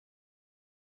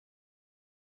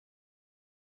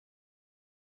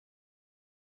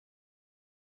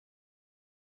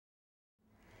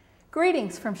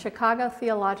Greetings from Chicago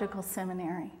Theological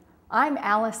Seminary. I'm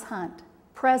Alice Hunt,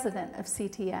 President of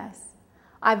CTS.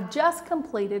 I've just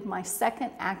completed my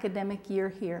second academic year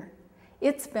here.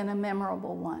 It's been a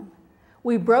memorable one.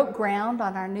 We broke ground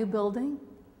on our new building,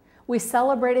 we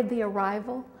celebrated the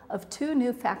arrival of 2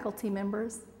 new faculty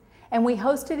members, and we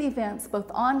hosted events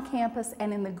both on campus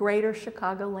and in the greater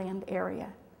Chicagoland area.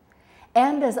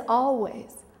 And as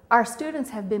always, our students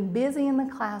have been busy in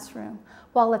the classroom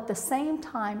while at the same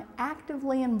time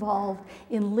actively involved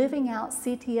in living out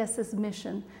CTS's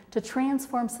mission to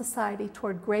transform society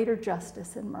toward greater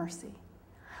justice and mercy.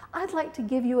 I'd like to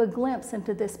give you a glimpse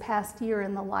into this past year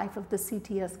in the life of the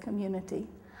CTS community.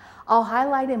 I'll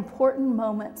highlight important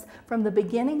moments from the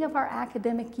beginning of our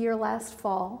academic year last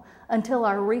fall until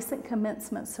our recent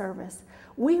commencement service.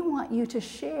 We want you to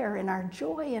share in our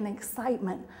joy and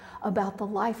excitement about the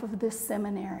life of this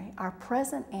seminary, our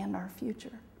present and our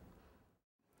future.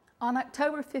 On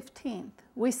October 15th,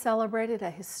 we celebrated a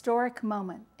historic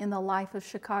moment in the life of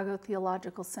Chicago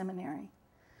Theological Seminary.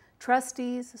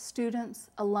 Trustees, students,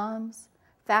 alums,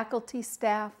 faculty,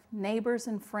 staff, neighbors,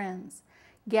 and friends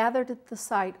gathered at the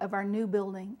site of our new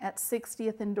building at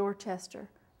 60th and Dorchester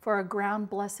for a ground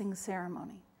blessing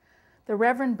ceremony. The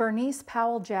Reverend Bernice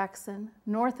Powell Jackson,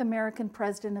 North American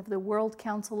President of the World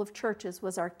Council of Churches,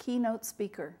 was our keynote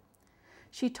speaker.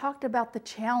 She talked about the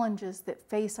challenges that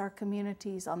face our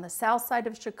communities on the south side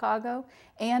of Chicago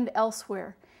and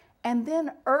elsewhere, and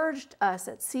then urged us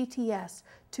at CTS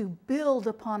to build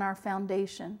upon our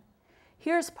foundation.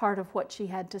 Here's part of what she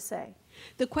had to say.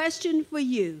 The question for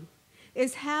you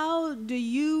is, how do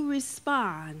you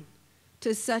respond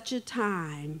to such a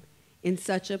time in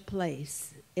such a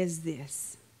place as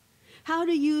this? How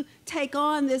do you take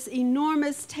on this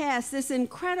enormous task, this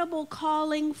incredible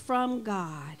calling from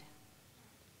God?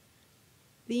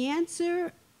 The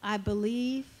answer, I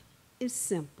believe, is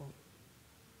simple.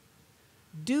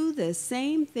 Do the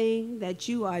same thing that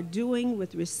you are doing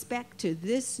with respect to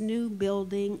this new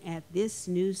building at this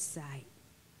new site.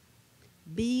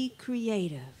 Be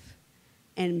creative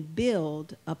and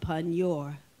build upon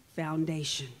your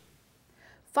foundation.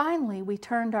 Finally, we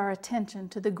turned our attention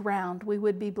to the ground we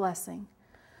would be blessing.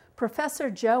 Professor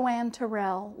Joanne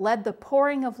Terrell led the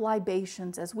pouring of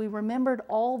libations as we remembered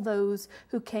all those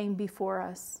who came before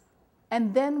us.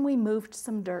 And then we moved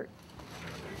some dirt.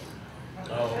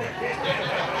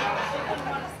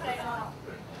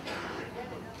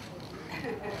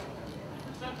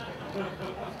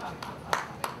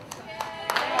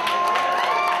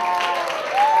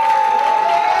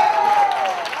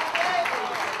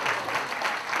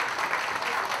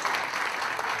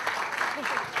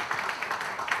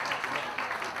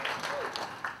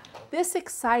 This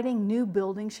exciting new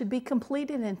building should be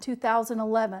completed in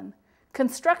 2011.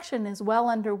 Construction is well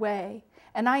underway,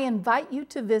 and I invite you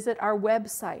to visit our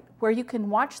website where you can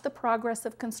watch the progress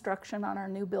of construction on our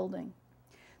new building.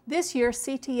 This year,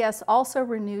 CTS also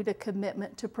renewed a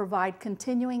commitment to provide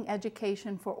continuing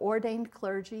education for ordained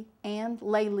clergy and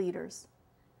lay leaders.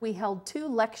 We held 2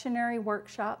 lectionary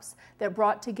workshops that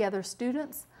brought together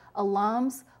students,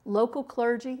 alums, local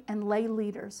clergy, and lay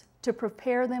leaders to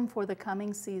prepare them for the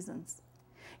coming seasons.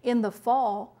 In the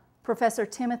fall, Professor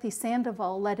Timothy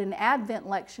Sandoval led an Advent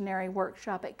lectionary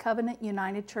workshop at Covenant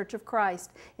United Church of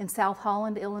Christ in South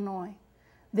Holland, Illinois.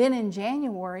 Then in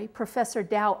January, Professor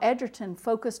Dow Edgerton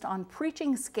focused on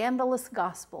preaching scandalous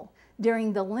gospel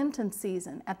during the Lenten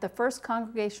season at the First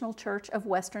Congregational Church of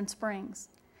Western Springs.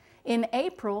 In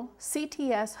April,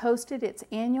 CTS hosted its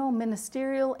annual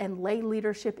Ministerial and Lay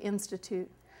Leadership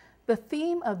Institute. The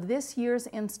theme of this year's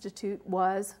institute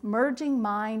was Merging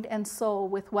Mind and Soul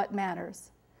with What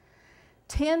Matters.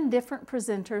 10 different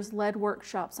presenters led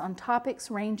workshops on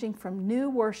topics ranging from new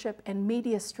worship and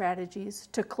media strategies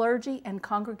to clergy and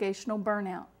congregational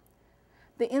burnout.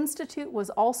 The institute was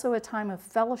also a time of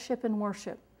fellowship and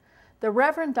worship. The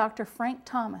Reverend Dr. Frank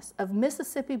Thomas of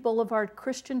Mississippi Boulevard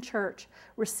Christian Church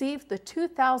received the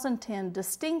 2010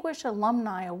 Distinguished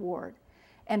Alumni Award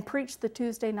and preached the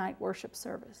Tuesday night worship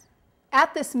service.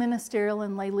 At this Ministerial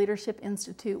and Lay Leadership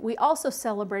Institute, we also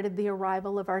celebrated the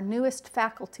arrival of our newest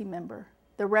faculty member,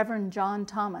 the Reverend John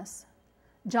Thomas.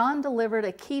 John delivered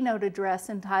a keynote address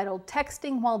entitled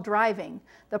Texting While Driving,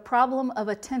 the Problem of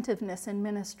Attentiveness in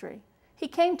Ministry. He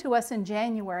came to us in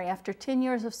January after 10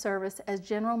 years of service as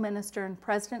General Minister and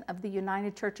President of the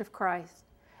United Church of Christ.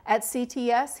 At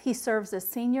CTS, he serves as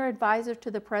Senior Advisor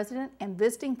to the President and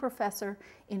Visiting Professor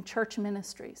in Church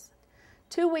Ministries.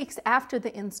 2 weeks after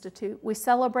the Institute, we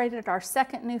celebrated our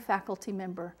second new faculty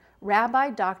member,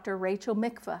 Rabbi Dr. Rachel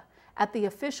Mikva, at the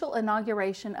official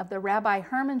inauguration of the Rabbi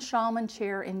Herman Schallman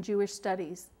Chair in Jewish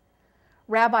Studies.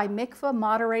 Rabbi Mikva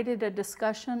moderated a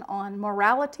discussion on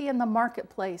morality in the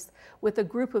marketplace with a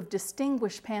group of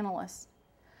distinguished panelists.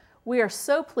 We are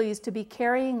so pleased to be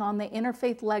carrying on the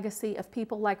interfaith legacy of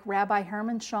people like Rabbi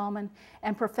Herman Schallman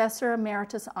and Professor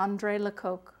Emeritus André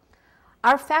Lecoq.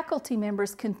 Our faculty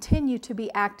members continue to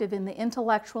be active in the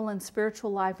intellectual and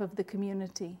spiritual life of the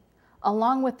community.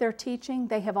 Along with their teaching,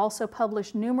 they have also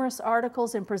published numerous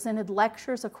articles and presented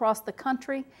lectures across the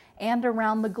country and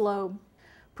around the globe.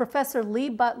 Professor Lee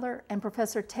Butler and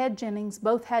Professor Ted Jennings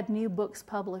both had new books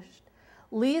published.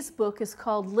 Lee's book is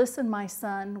called Listen, My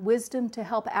Son, Wisdom to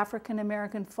Help African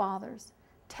American Fathers.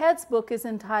 Ted's book is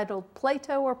entitled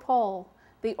Plato or Paul,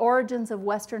 The Origins of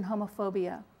Western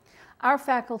Homophobia. Our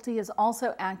faculty is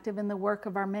also active in the work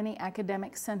of our many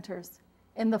academic centers.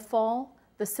 In the fall,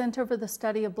 the Center for the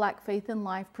Study of Black Faith and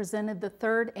Life presented the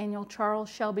 3rd annual Charles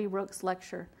Shelby Rooks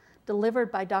Lecture,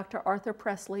 delivered by Dr. Arthur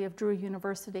Presley of Drew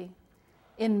University.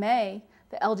 In May,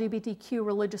 the LGBTQ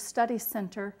Religious Studies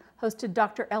Center hosted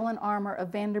Dr. Ellen Armour of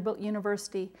Vanderbilt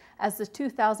University as the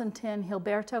 2010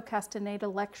 Gilberto Castaneda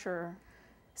Lecturer.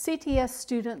 CTS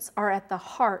students are at the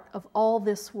heart of all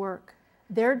this work.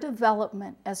 Their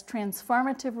development as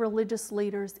transformative religious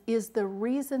leaders is the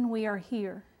reason we are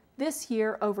here. This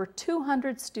year, over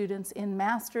 200 students in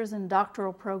master's and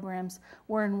doctoral programs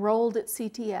were enrolled at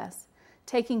CTS,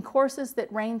 taking courses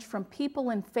that range from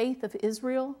people and faith of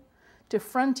Israel, to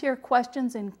frontier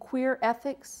questions in queer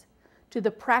ethics, to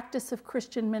the practice of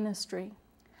Christian ministry.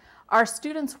 Our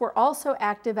students were also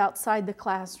active outside the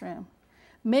classroom.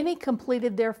 Many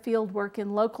completed their fieldwork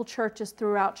in local churches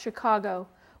throughout Chicago,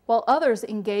 while others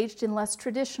engaged in less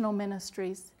traditional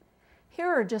ministries. Here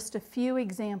are just a few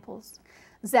examples.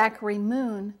 Zachary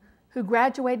Moon, who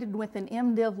graduated with an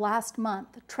MDiv last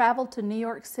month, traveled to New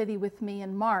York City with me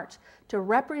in March to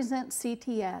represent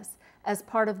CTS as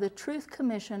part of the Truth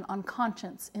Commission on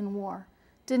Conscience in War.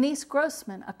 Denise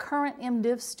Grossman, a current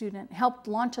MDiv student, helped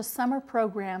launch a summer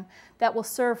program that will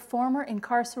serve former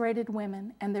incarcerated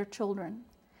women and their children.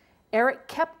 Eric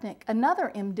Kepnick,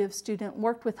 another MDiv student,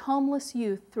 worked with homeless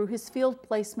youth through his field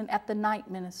placement at the Night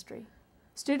Ministry.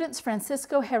 Students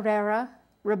Francisco Herrera,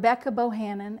 Rebecca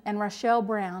Bohannon, and Rochelle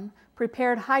Brown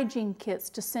prepared hygiene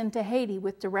kits to send to Haiti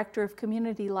with Director of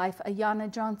Community Life Ayana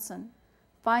Johnson.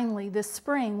 Finally, this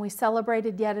spring, we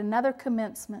celebrated yet another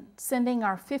commencement, sending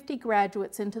our 50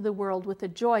 graduates into the world with a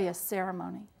joyous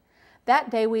ceremony.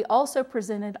 That day, we also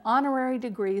presented honorary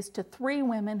degrees to 3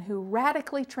 women who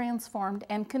radically transformed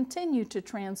and continue to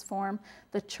transform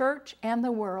the church and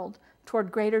the world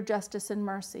toward greater justice and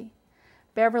mercy: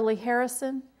 Beverly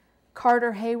Harrison,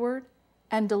 Carter Hayward,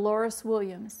 and Dolores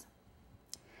Williams.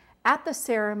 At the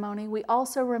ceremony, we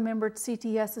also remembered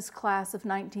CTS's class of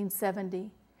 1970.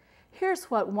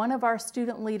 Here's what one of our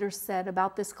student leaders said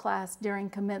about this class during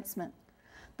commencement.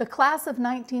 The class of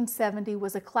 1970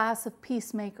 was a class of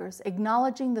peacemakers,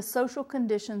 acknowledging the social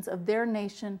conditions of their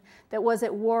nation that was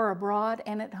at war abroad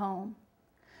and at home.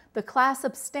 The class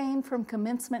abstained from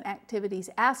commencement activities,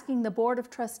 asking the Board of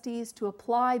Trustees to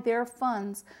apply their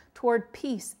funds toward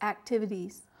peace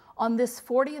activities. On this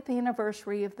 40th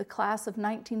anniversary of the class of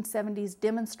 1970's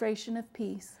demonstration of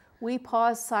peace, we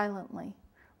paused silently,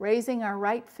 raising our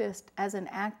right fist as an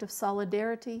act of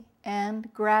solidarity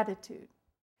and gratitude.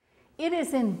 It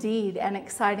is indeed an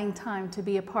exciting time to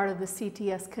be a part of the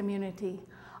CTS community.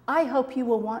 I hope you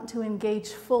will want to engage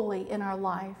fully in our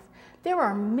life. There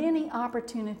are many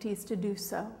opportunities to do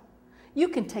so. You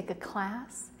can take a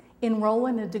class, enroll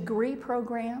in a degree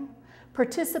program,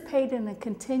 participate in a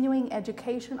continuing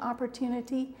education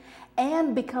opportunity,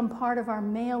 and become part of our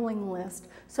mailing list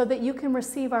so that you can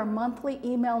receive our monthly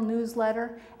email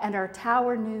newsletter and our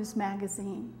Tower News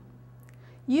magazine.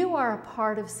 You are a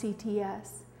part of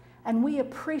CTS, and we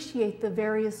appreciate the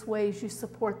various ways you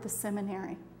support the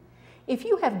seminary. If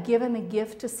you have given a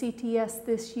gift to CTS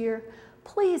this year,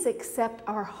 please accept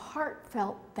our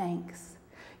heartfelt thanks.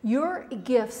 Your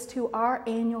gifts to our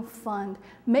annual fund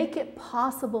make it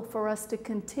possible for us to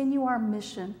continue our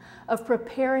mission of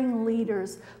preparing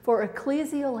leaders for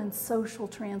ecclesial and social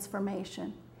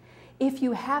transformation. If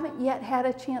you haven't yet had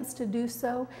a chance to do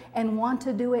so and want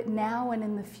to do it now and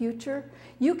in the future,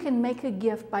 you can make a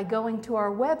gift by going to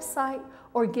our website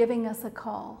or giving us a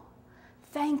call.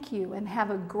 Thank you and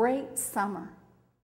have a great summer.